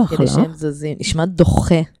קשוח, לא? שהם זזים, נשמע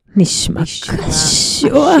דוחה. נשמע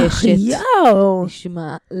קשוח, יואו.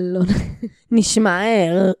 נשמע לא... נשמע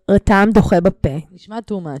טעם דוחה בפה. נשמע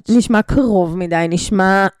too much. נשמע קרוב מדי,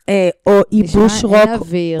 נשמע או ייבוש רוק, נשמע אין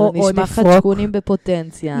אוויר, נשמע חדשקונים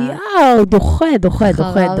בפוטנציה. יואו, דוחה.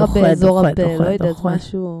 חררה באזור הפה, לא יודעת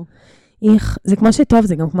משהו. זה כמו שטוב,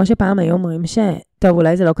 זה גם כמו שפעם היו אומרים טוב,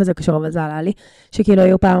 אולי זה לא כזה קשור, אבל זה עלה לי, שכאילו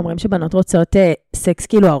היו פעם אומרים שבנות רוצות סקס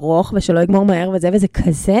כאילו ארוך, ושלא יגמור מהר וזה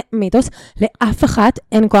כזה מיתוס, לאף אחת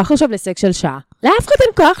אין כוח עכשיו לסקס של שעה. לאף אחד אין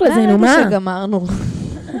כוח לזה, נו מה? שגמרנו.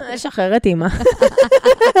 שחררת אימא.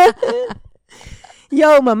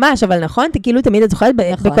 יואו, ממש, אבל נכון, כאילו תמיד את זוכרת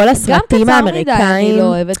בכל הסרטים האמריקאים. גם קצר מדי, אני לא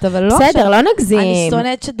אוהבת, אבל לא בסדר, לא נגזים. אני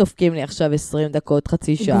שונאת שדופקים לי עכשיו 20 דקות,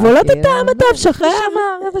 חצי שעה. גבולות הטעם הטוב, שחרר.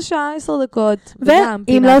 רבע שעה, 10 דקות.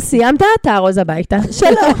 ואם לא סיימת, תארוז הביתה.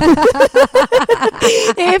 שלום.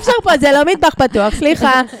 אי אפשר פה, זה לא מטבח פתוח,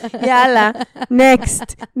 סליחה. יאללה,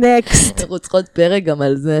 נקסט. אנחנו צריכות פרק גם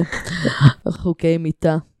על זה. חוקי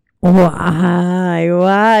מיטה.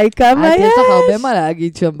 וואי, כמה יש. יש לך הרבה מה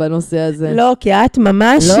להגיד שם בנושא הזה. לא, כי את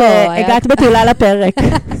ממש הגעת בתולה לפרק.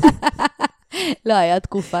 לא, היה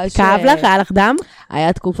תקופה כאב לך, היה לך דם?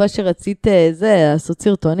 היה תקופה שרצית לעשות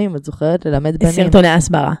סרטונים, את זוכרת? ללמד בנים. סרטוני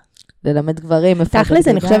הסברה. ללמד גברים. תכל'ס,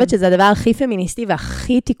 אני חושבת שזה הדבר הכי פמיניסטי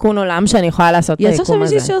והכי תיקון עולם שאני יכולה לעשות ביקום הזה. יש עכשיו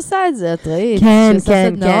מישהי שעושה את זה, את ראית? כן.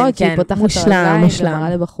 שהיא פותחת הרגליים ומראה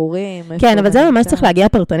לבחורים. כן, אבל זה ממש צריך להגיע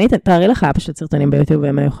פרטנית. תארי לך, היה פשוט סרטונים ביוטיוב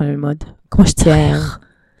והם היו יכולים ללמוד. כמו שצריך.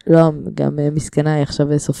 לא, גם מסכנה, היא עכשיו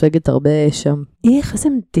סופגת הרבה שם. איזה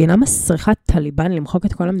מדינה מסריחה טליבן למחוק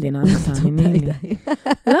את כל המדינה.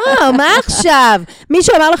 לא, מה עכשיו?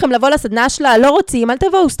 מישהו אמר לכם לבוא לסדנה שלה, לא רוצים, אל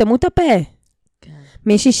תבואו, סתמו את הפה.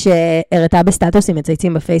 מישהי שהראתה בסטטוסים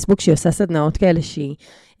מצייצים בפייסבוק, שהיא עושה סדנאות כאלה, שהיא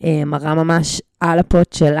מראה ממש על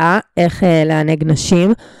הפוט שלה, איך לענג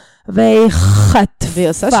נשים, והיא חטפה פה. והיא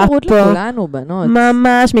עושה שירות לכולנו, בנות.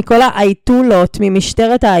 ממש, מכל האייטולות,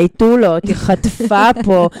 ממשטרת האייטולות, היא חטפה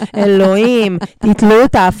פה, אלוהים, תתלו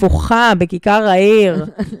את ההפוכה בכיכר העיר.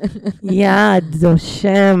 יד, זו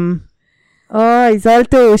שם. אוי,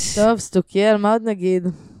 זולטוש. טוב, סטוקיאל, מה עוד נגיד?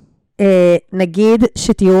 נגיד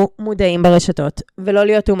שתהיו מודעים ברשתות, ולא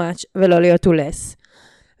להיות too much, ולא להיות too less.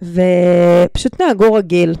 ופשוט נהגו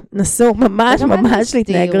רגיל, נסו ממש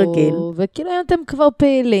להתנהג רגיל. וכאילו אם אתם כבר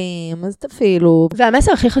פעילים, אז תפעילו.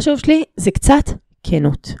 והמסר הכי חשוב שלי זה קצת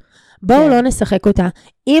כנות. בואו לא נשחק אותה.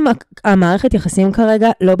 אם המערכת יחסים כרגע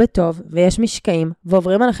לא בטוב, ויש משקעים,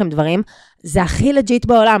 ועוברים עליכם דברים, זה הכי לג'יט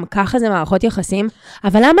בעולם, ככה זה מערכות יחסים,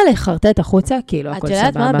 אבל למה לחרטט החוצה? כאילו, הכל סבבה. את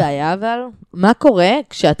יודעת מה הבעיה אבל? מה קורה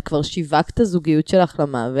כשאת כבר שיווקת הזוגיות שלך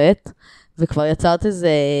למוות, וכבר יצרת איזו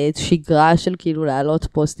שגרה של כאילו להעלות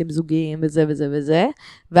פוסטים זוגיים וזה וזה וזה,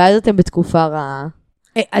 ואז אתם בתקופה רעה.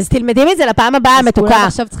 אז תלמדי מזה לפעם הבאה, מתוקה. אז כולם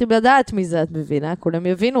עכשיו צריכים לדעת מזה, את מבינה? כולם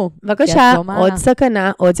יבינו. בבקשה,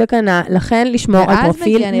 עוד סכנה, לכן לשמור על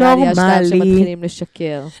פרופיל נורמלי. ואז מגיע נראה לי השלב שמתחילים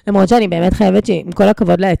לשקר. למרות שאני באמת חייבת עם כל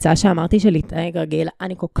הכבוד להצעה שאמרתי של להתנהג רגיל,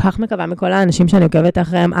 אני כל כך מקווה מכל האנשים שאני עוקבת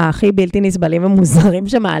אחריהם, הכי בלתי נסבלים ומוזרים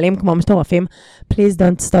שמעלים כמו מטורפים, please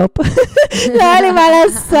don't stop. לא היה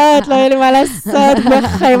לי מה לעשות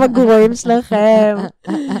בחיים הגרועים שלכם.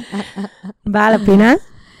 באה לפינה?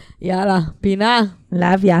 יאללה, פינה.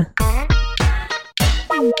 לאביה.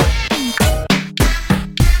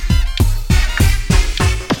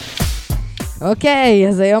 אוקיי,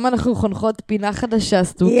 אז היום אנחנו חונכות פינה חדשה,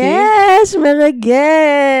 סטוקי. יש,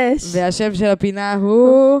 מרגש. והשם של הפינה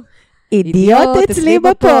הוא... אידיוט אצלי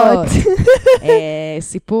בפוט.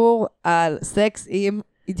 סיפור על סקס עם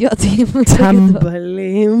אידיוטים.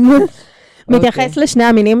 טמבלים. מתייחס לשני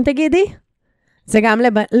המינים, תגידי? זה גם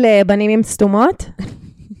לבנים עם סתומות?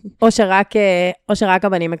 או שרק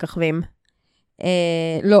הבנים מככבים?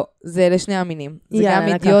 לא, זה לשני המינים. זה גם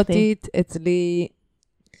אידיוטית אצלי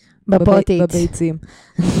בביצים.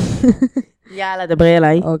 יאללה, דברי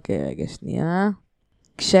אליי. אוקיי, רגע, שנייה.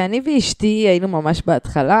 כשאני ואשתי היינו ממש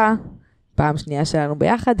בהתחלה, פעם שנייה שלנו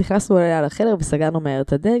ביחד, נכנסנו אליה לחדר וסגרנו מהר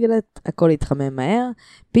את הדגלת, הכל התחמם מהר.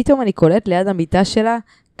 פתאום אני קולט ליד המיטה שלה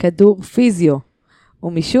כדור פיזיו.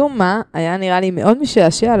 ומשום מה, היה נראה לי מאוד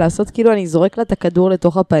משעשע לעשות כאילו אני זורק לה את הכדור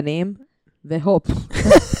לתוך הפנים, והופ.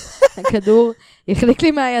 הכדור החליק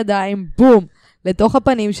לי מהידיים, בום. לתוך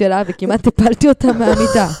הפנים שלה, וכמעט הפלתי אותה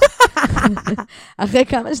מהמיטה. אחרי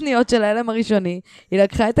כמה שניות של ההלם הראשוני, היא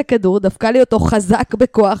לקחה את הכדור, דפקה לי אותו חזק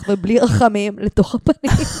בכוח ובלי רחמים לתוך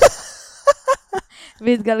הפנים.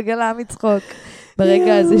 והתגלגלה מצחוק.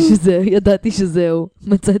 ברגע הזה ידעתי שזהו,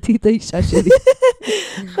 מצאתי את האישה שלי.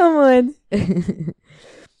 חמוד.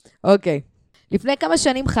 אוקיי. לפני כמה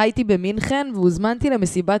שנים חייתי במינכן, והוזמנתי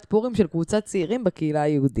למסיבת פורים של קבוצת צעירים בקהילה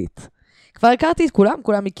היהודית. כבר הכרתי את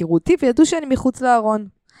כולם הכירו אותי, וידעו שאני מחוץ לארון.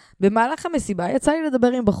 במהלך המסיבה יצא לי לדבר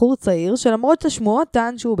עם בחור צעיר, שלמרות השמועות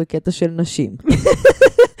טען שהוא בקטע של נשים.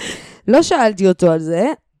 לא שאלתי אותו על זה,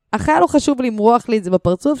 אך היה לו חשוב למרוח לי את זה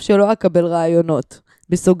בפרצוף, שלא אקבל רעיונות.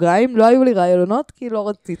 בסוגריים, לא היו לי רעיונות, כי לא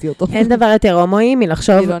רציתי אותו. אין דבר יותר הומואי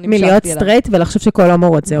מלהיות סטרייט, ולחשוב שכל הומו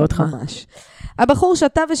רוצה אותך. ממש. הבחור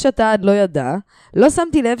שתה ושתה עד לא ידע, לא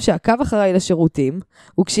שמתי לב שעקב אחריי לשירותים,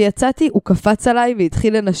 וכשיצאתי הוא קפץ עליי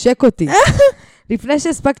והתחיל לנשק אותי. לפני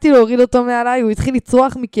שהספקתי להוריד אותו מעליי, הוא התחיל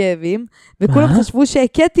לצרוח מכאבים, וכולם חשבו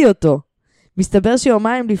שהכיתי אותו. מסתבר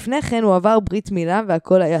שיומיים לפני כן הוא עבר ברית מילה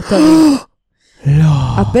והכל היה טרי. לא.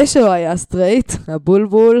 הפה שלו היה סטרייט,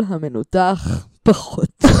 הבולבול, המנותח,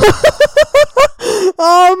 פחות.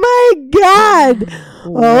 אומייגאד!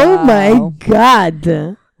 אומייגאד!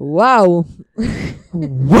 וואו.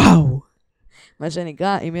 וואו. מה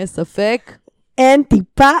שנקרא, אם יש ספק, אין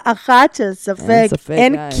טיפה אחת של ספק.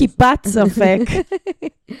 אין כיפת ספק.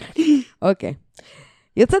 אוקיי.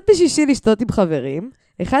 יוצאת בשישי לשתות עם חברים,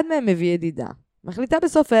 אחד מהם מביא ידידה. מחליטה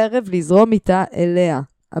בסוף הערב לזרום איתה אליה,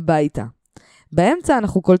 הביתה. באמצע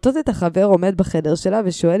אנחנו קולטות את החבר עומד בחדר שלה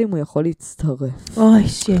ושואל אם הוא יכול להצטרף. אוי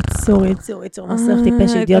שיצור, מסך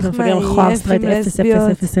טיפש, אידיוט, מפגר מחוח, סטרייט,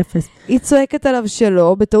 0. היא צועקת עליו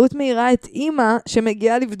שלא, בטעות מהירה את אימא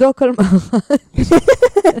שמגיעה לבדוק על מה.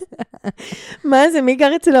 מה זה? מי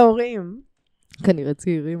גר אצל ההורים? כנראה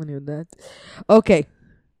צעירים, אני יודעת. אוקיי.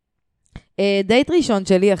 דייט ראשון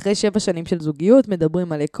שלי אחרי 7 שנים של זוגיות, מדברים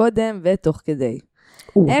מלא קודם ותוך כדי.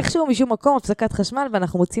 איכשהו משום מקום הפסקת חשמל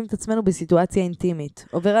ואנחנו מוצאים את עצמנו בסיטואציה אינטימית.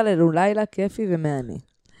 עובר עלינו לילה כיפי ומעני.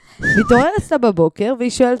 מתעורר אצלה בבוקר והיא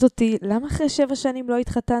שואלת אותי, למה אחרי 7 שנים לא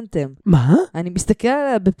התחתנתם? מה? אני מסתכל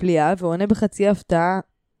עליה בפליאה ועונה בחצי הפתעה,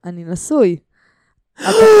 אני נשוי.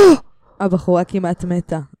 הבחורה כמעט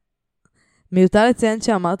מתה. מיותר לציין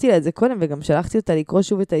שאמרתי לה את זה קודם וגם שלחתי אותה לקרוא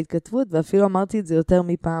שוב את ההתכתבות ואפילו אמרתי את זה יותר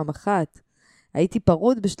מפעם אחת. הייתי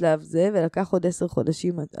פרוד בשלב זה, ולקח עוד 10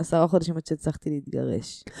 חודשים עד שהצלחתי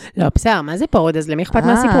להתגרש. לא, בסדר, מה זה פרוד? אז למי אכפת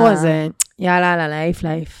מהסיפור הזה? יאללה,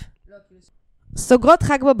 להיף. סוגרות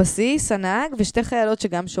חג בבסיס, הנהג ושתי חיילות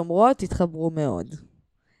שגם שומרות התחברו מאוד.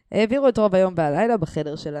 העבירו את רוב היום והלילה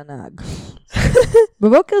בחדר של הנהג.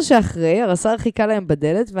 בבוקר שאחרי, הרס"ר חיכה להם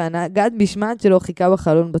בדלת, והנהגת משמעת שלו חיכה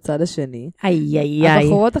בחלון בצד השני.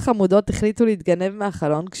 הבחורות החמודות החליטו להתגנב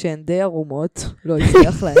מהחלון כשהן די ערומות, לא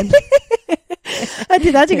הצליח להן. את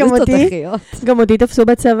יודעת שגם אותי תפסו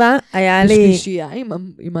בצבא, היה לי... בשלישייה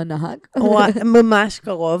עם הנהג? ממש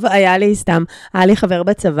קרוב, היה לי חבר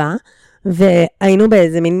בצבא, והיינו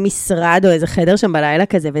באיזה מין משרד או איזה חדר שם בלילה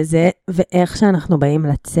כזה וזה, ואיך שאנחנו באים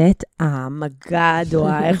לצאת, המגד או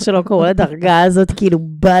איך שלא קראו לדרגה הזאת, כאילו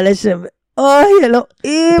בא לשם, אוי,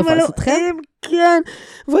 אלוהים, כן,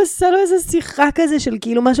 והוא עשה לו איזו שיחה כזה של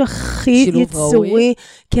כאילו משהו הכי יצורי,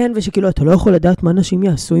 כן, ושכאילו אתה לא יכול לדעת מה נשים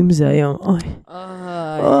יעשו עם זה היום, אוי.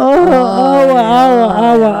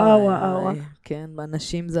 כן,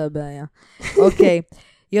 בנשים זה הבעיה. אוקיי,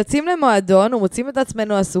 יוצאים למועדון ומוצאים את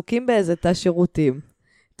עצמנו עסוקים באיזה תא שירותים.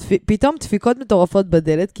 פתאום דפיקות מטורפות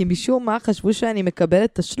בדלת, כי משום מה חשבו שאני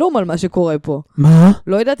מקבלת תשלום על מה שקורה פה. מה?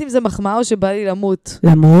 לא יודעת אם זה מחמאה או שבא לי למות.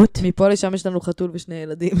 למות? מפה לשם יש לנו חתול ושני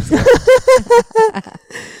ילדים.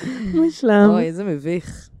 מושלם. אוי, איזה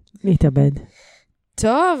מביך. להתאבד.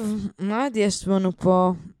 טוב, מה עוד יש לנו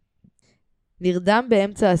פה? נרדם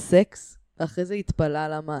באמצע הסקס, ואחרי זה התפלה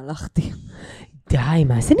למה הלכתי. די,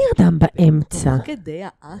 מה זה נרדם באמצע? כדי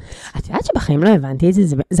האט. את יודעת שבחיים לא הבנתי את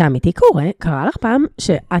זה, זה אמיתי קורה? קרה לך פעם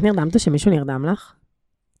שאת נרדמת שמישהו נרדם לך?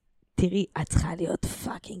 תראי, את צריכה להיות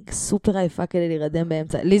פאקינג סופר עייפה כדי להירדם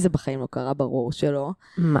באמצע. לי זה בחיים לא קרה, ברור שלא.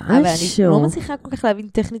 משהו. אבל אני לא מצליחה כל כך להבין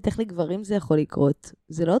טכנית איך לגברים זה יכול לקרות.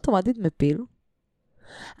 זה לא אוטומטית מפיל?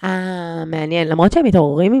 מעניין. למרות שהם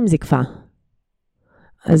מתעוררים עם זקפה.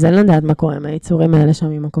 אז אין לדעת מה קורה עם היצורים האלה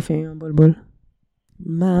שם עם הקופים עם הבולבול.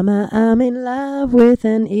 Mama, I'm in love with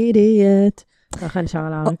an idiot. ככה נשאר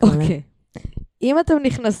על הארק. אוקיי. אם אתם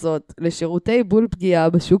נכנסות לשירותי בול פגיעה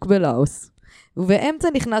בשוק בלאוס, ובאמצע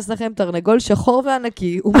נכנס לכם תרנגול שחור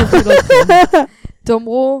וענקי, ומוביל אתכם,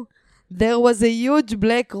 תאמרו, there was a huge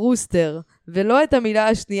black rooster, ולא את המילה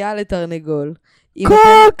השנייה לתרנגול.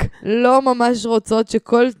 קוק! לא ממש רוצות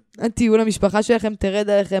שכל הטיול המשפחה שלכם תרד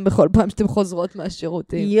עליכם בכל פעם שאתם חוזרות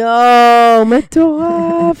מהשירותים. יואו,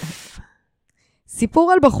 מטורף.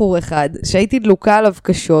 סיפור על בחור אחד שהייתי דלוקה עליו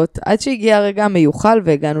קשות עד שהגיע הרגע המיוחל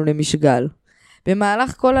והגענו למשגל.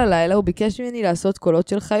 במהלך כל הלילה הוא ביקש ממני לעשות קולות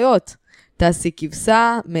של חיות. תעשי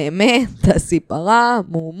כבשה, מאמה, תעשי פרה,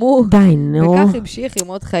 מומו. די, נו. וכך המשיך עם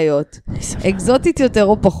עוד חיות. אקזוטית יותר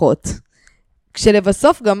או פחות.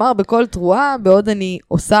 כשלבסוף גמר בכל תרועה בעוד אני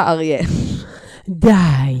עושה אריה. די.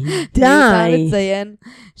 מיותר לציין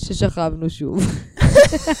ששכבנו שוב.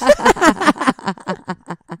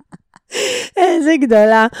 איזה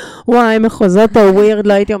גדולה. וואי, מחוזות הווירד,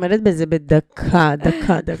 לא הייתי עומדת בזה בדקה.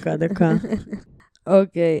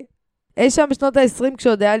 אוקיי. אי שם בשנות ה-20,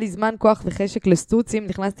 כשעוד היה לי זמן, כוח וחשק לסטוצים,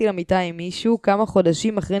 נכנסתי למיטה עם מישהו כמה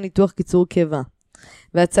חודשים אחרי ניתוח קיצור קיבה.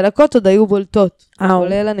 והצלקות עוד היו בולטות,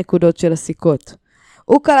 כולל הנקודות של הסיכות.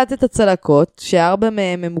 הוא קלט את הצלקות, שארבע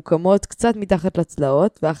מהן ממוקמות קצת מתחת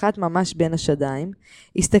לצלעות, ואחת ממש בין השדיים.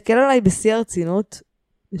 הסתכל עליי בשיא הרצינות,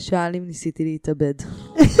 ושאל אם ניסיתי להתאבד.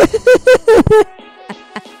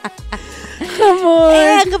 חמוד.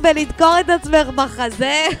 איך בלדקור את עצמך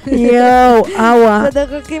בחזה? יואו, אווה. זה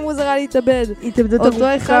דרך הכי מוזרה להתאבד. התאבדות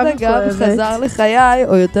אותו אחד אגב חזר לחיי,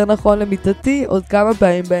 או יותר נכון למיטתי, עוד כמה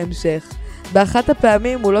פעמים בהמשך. באחת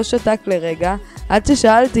הפעמים הוא לא שתק לרגע, עד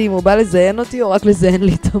ששאלתי אם הוא בא לזיין אותי או רק לזיין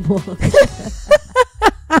לי את המוח.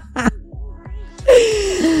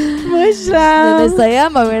 מושלם.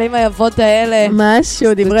 ונסיים במילים היפות האלה.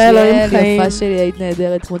 משהו, דברי אלוהים חיים. יפה שלי, היית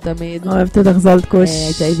נהדרת כמו תמיד. אוהבת אותך זולטקוש.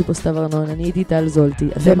 הייתי פה סתיו ארנון, אני הייתי טל זולטי.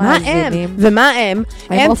 ומה הם? ומה הם?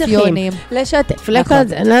 הם צריכים לשתף לכל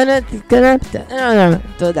זה.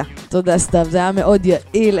 תודה סתיו, זה היה מאוד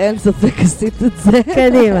יעיל, אין ספק עשית את זה.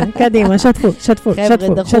 קדימה, שתפו.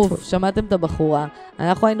 חבר'ה, דחוף, שמעתם את הבחורה,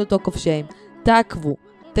 אנחנו היינו תוקף שיים. תעקבו,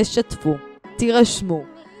 תשתפו, תירשמו.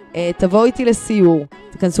 תבואו איתי לסיור,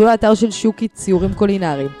 תכנסו לאתר של שוקי ציורים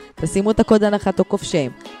קולינריים, תשימו את הקוד הנחה תוקף שם,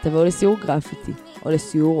 תבואו לסיור גרפיטי או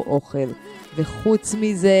לסיור אוכל, וחוץ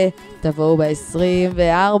מזה תבואו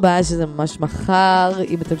ב-24 שזה ממש מחר,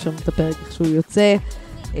 אם אתם שומעים את הפרק איך שהוא יוצא,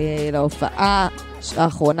 להופעה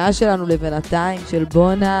האחרונה שלנו לבינתיים של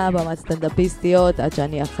בונה, במת סטנדאפיסטיות עד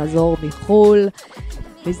שאני אחזור מחול.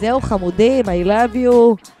 וזהו חמודים, I love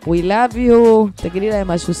you, we love you, תגידי להם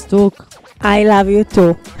משהו סטוק. I love you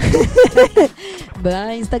too.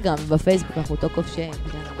 באינסטגרם, בפייסבוק, אנחנו תוקף שם.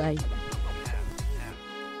 ביי.